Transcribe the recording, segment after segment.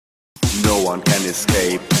no one can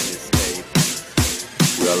escape.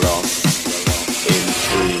 We are lost in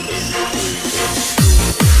dreams.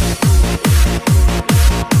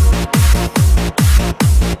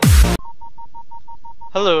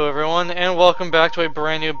 Hello everyone, and welcome back to a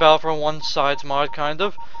brand new Battlefront 1 sides mod, kind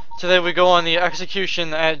of. Today we go on the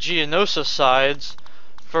execution at Geonosis sides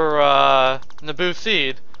for Naboo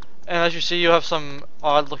Theed. And as you see, you have some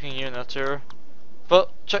odd looking units here. But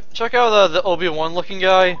check out the Obi-Wan looking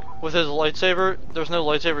guy with his lightsaber. There's no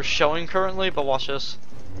lightsaber showing currently, but watch this.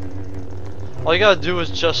 All you gotta do is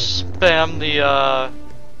just spam the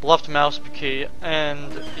left mouse key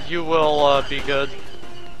and you will be good.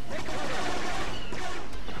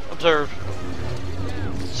 Observe.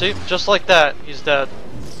 See? Just like that, he's dead.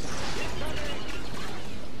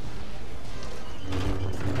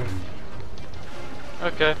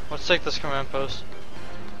 Okay, let's take this command post.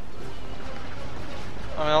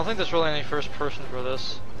 I don't think there's really any first person for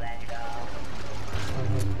this.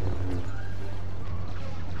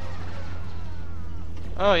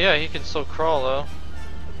 Oh yeah, he can still crawl though.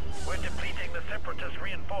 We're depleting the Separatist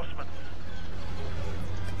reinforcements.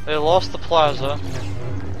 They lost the plaza.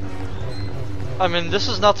 I mean, this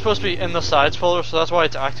is not supposed to be in the side spoiler, so that's why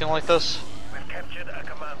it's acting like this. We've captured a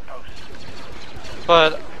command post.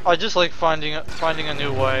 But I just like finding a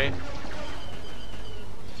new way.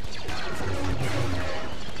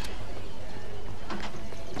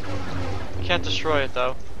 Can't destroy it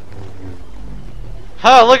though.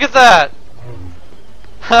 Ha! Look at that!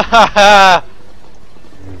 Ha ha ha!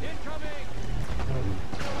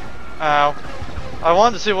 Ow. I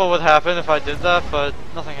wanted to see what would happen if I did that, but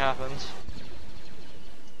nothing happens.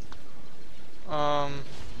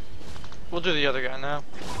 We'll do the other guy now.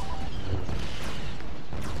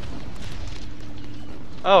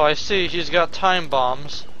 Oh, I see, he's got time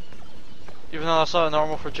bombs. Even though that's not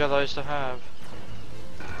normal for Jedis to have.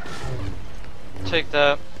 Take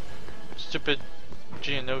that, stupid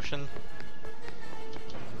Geonosis.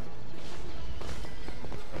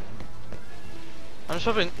 I'm just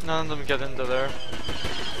hoping none of them get into there.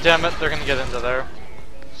 Damn it, they're gonna get into there.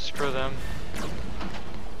 Screw them.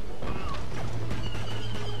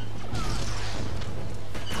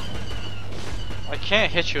 I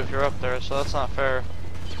can't hit you if you're up there, so that's not fair.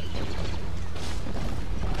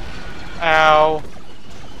 Ow.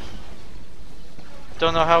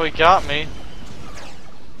 Don't know how he got me.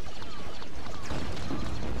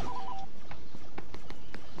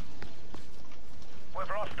 We've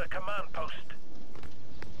lost a command post.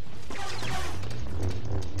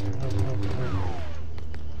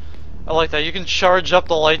 I like that. You can charge up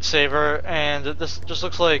the lightsaber, and this just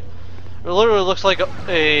looks like, it literally looks like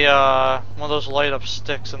a one of those light up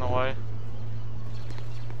sticks in a way.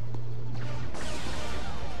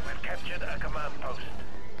 We've captured a command post.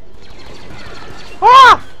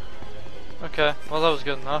 Ah! Okay, well that was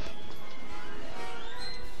good enough.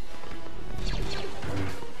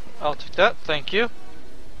 I'll take that, thank you.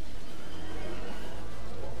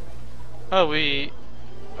 Oh, we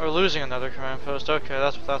are losing another command post. Okay,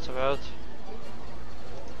 that's what that's about.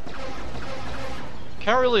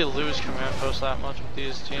 Can't really lose command posts that much with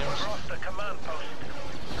these teams. We've lost a command post.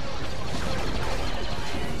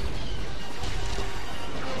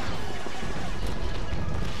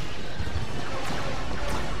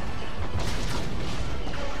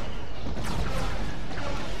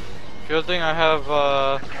 Good thing I have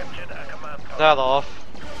Captured a command post. that off.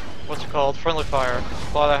 What's it called? Friendly fire.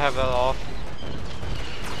 Glad I have that off.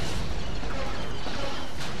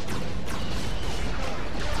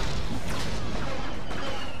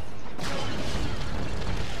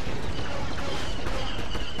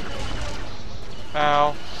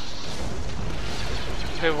 Ow.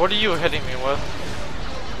 Okay, what are you hitting me with?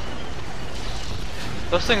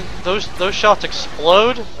 Those shots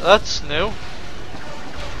explode? That's new.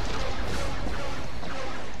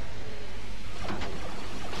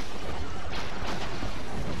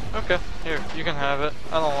 Okay, here, you can have it.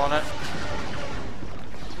 I don't want it.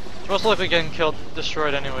 It's most likely getting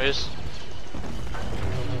destroyed anyways.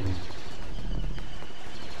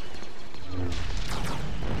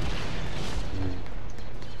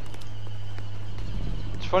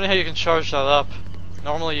 It's funny how you can charge that up.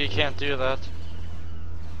 Normally you can't do that.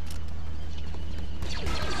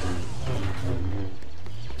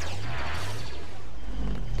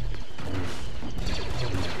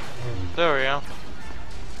 There we go.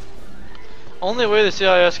 Only way the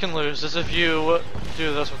CIS can lose is if you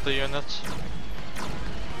do this with the units.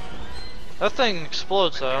 That thing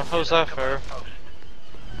explodes though. How's that fair?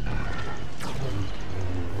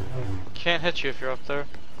 Can't hit you if you're up there.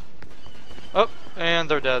 Oh, and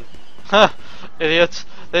they're dead. Ha! Idiots.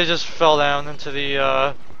 They just fell down into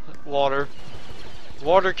the Water.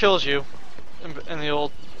 Water kills you in the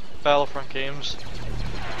old Battlefront games.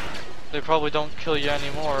 They probably don't kill you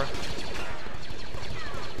anymore.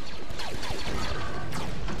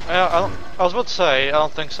 I was about to say, I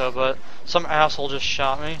don't think so, but some asshole just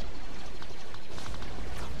shot me.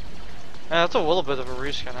 Yeah, that's a little bit of a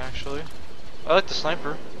reskin, actually. I like the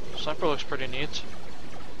sniper. Sniper looks pretty neat.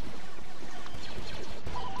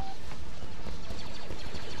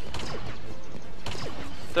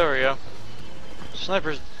 There we go.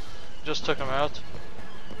 Snipers just took him out.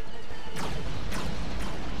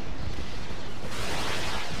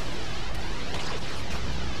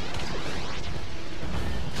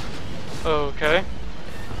 Okay.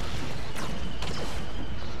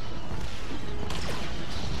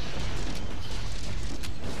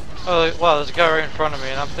 Oh, wow, there's a guy right in front of me,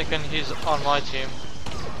 and I'm thinking he's on my team.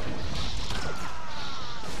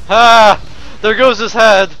 Ha! There goes his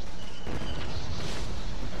head!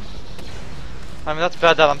 I mean, that's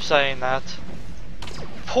bad that I'm saying that.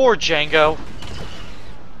 Poor Django.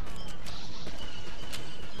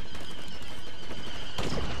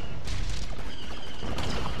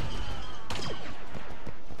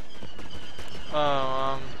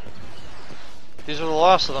 Oh, these are the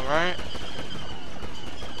last of them, right?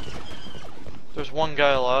 There's one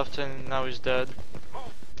guy left, and now he's dead.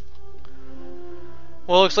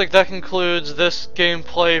 Well, looks like that concludes this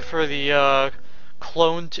gameplay for the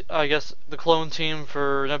I guess the clone team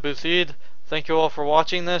for Naboo. Thank you all for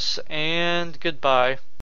watching this, and goodbye.